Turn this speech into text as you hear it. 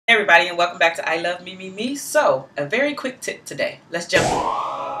Hey everybody, and welcome back to I Love Me, Me, Me. So, a very quick tip today. Let's jump in.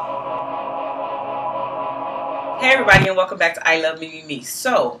 Hey everybody, and welcome back to I Love Me, Me, Me.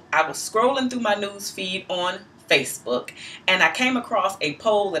 So, I was scrolling through my news feed on Facebook, and I came across a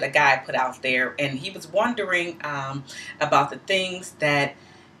poll that a guy put out there, and he was wondering about the things that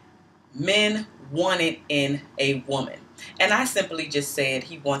men wanted in a woman. And I simply just said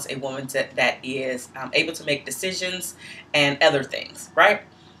he wants a woman that is able to make decisions and other things, right?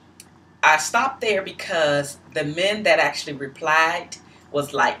 I stopped there because the men that actually replied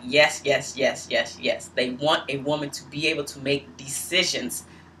was like, yes, yes, yes, yes, yes. They want a woman to be able to make decisions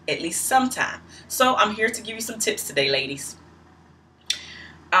at least sometime. So I'm here to give you some tips today, ladies.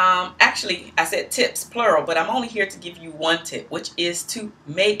 Actually, I said tips, plural, but I'm only here to give you one tip, which is to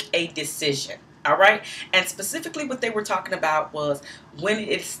make a decision. All right. And specifically what they were talking about was when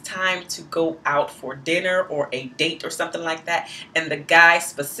it's time to go out for dinner or a date or something like that. And the guy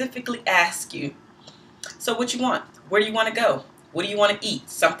specifically asks you, so what you want? Where do you want to go? What do you want to eat?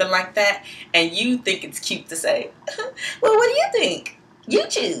 Something like that. And you think it's cute to say, well, what do you think? You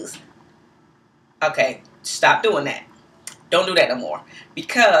choose. Okay, stop doing that. Don't do that no more,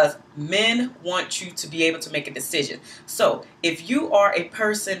 because men want you to be able to make a decision. So if you are a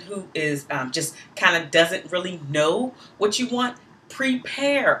person who is just kind of doesn't really know what you want,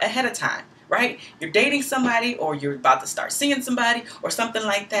 prepare ahead of time, right? You're dating somebody or you're about to start seeing somebody or something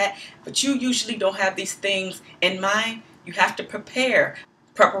like that, but you usually don't have these things in mind. You have to prepare.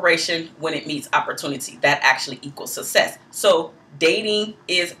 Preparation, when it meets opportunity, that actually equals success. So dating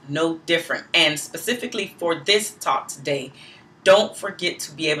is no different. And specifically for this talk today, don't forget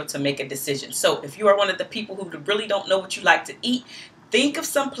to be able to make a decision. So if you are one of the people who really don't know what you like to eat, think of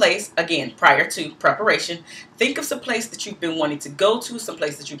some place, again, prior to preparation, think of some place that you've been wanting to go to, some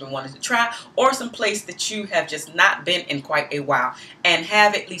place that you've been wanting to try, or some place that you have just not been in quite a while, and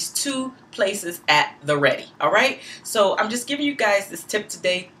have at least 2 places at the ready. All right. So I'm just giving you guys this tip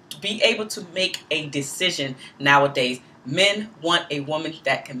today to be able to make a decision nowadays. Men want a woman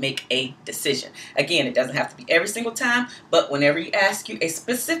that can make a decision. Again, it doesn't have to be every single time, but whenever he asks you a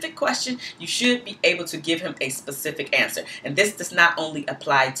specific question, you should be able to give him a specific answer. And this does not only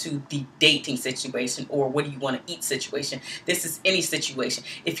apply to the dating situation or what do you want to eat situation. This is any situation.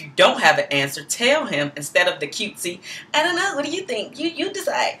 If you don't have an answer, tell him instead of the cutesy, I don't know, what do you think? You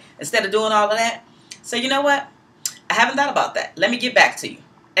decide. Instead of doing all of that, so you know what? I haven't thought about that. Let me get back to you.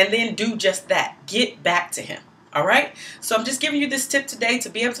 And then do just that. Get back to him. All right, so I'm just giving you this tip today to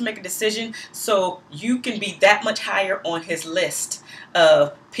be able to make a decision so you can be that much higher on his list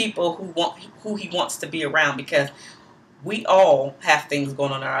of people who he wants to be around, because we all have things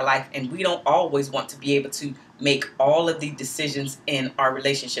going on in our life and we don't always want to be able to make all of the decisions in our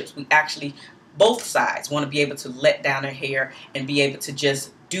relationships. We actually, both sides, want to be able to let down their hair and be able to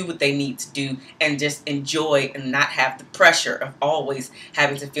just do what they need to do and just enjoy and not have the pressure of always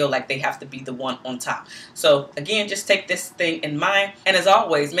having to feel like they have to be the one on top. So again, just take this thing in mind, and as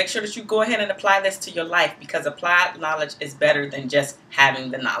always, make sure that you go ahead and apply this to your life, because applied knowledge is better than just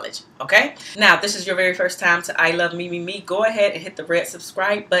having the knowledge. Okay, now if this is your very first time to I Love Me, Me, Me, go ahead and hit the red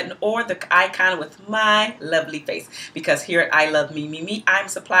subscribe button or the icon with my lovely face, because here at I Love Me, Me, Me, I'm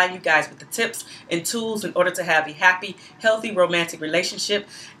supplying you guys with the tips and tools in order to have a happy, healthy, romantic relationship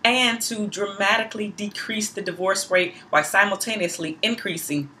and to dramatically decrease the divorce rate while simultaneously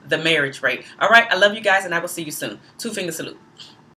increasing the marriage rate. All right, I love you guys, and I will see you soon. 2 finger salute.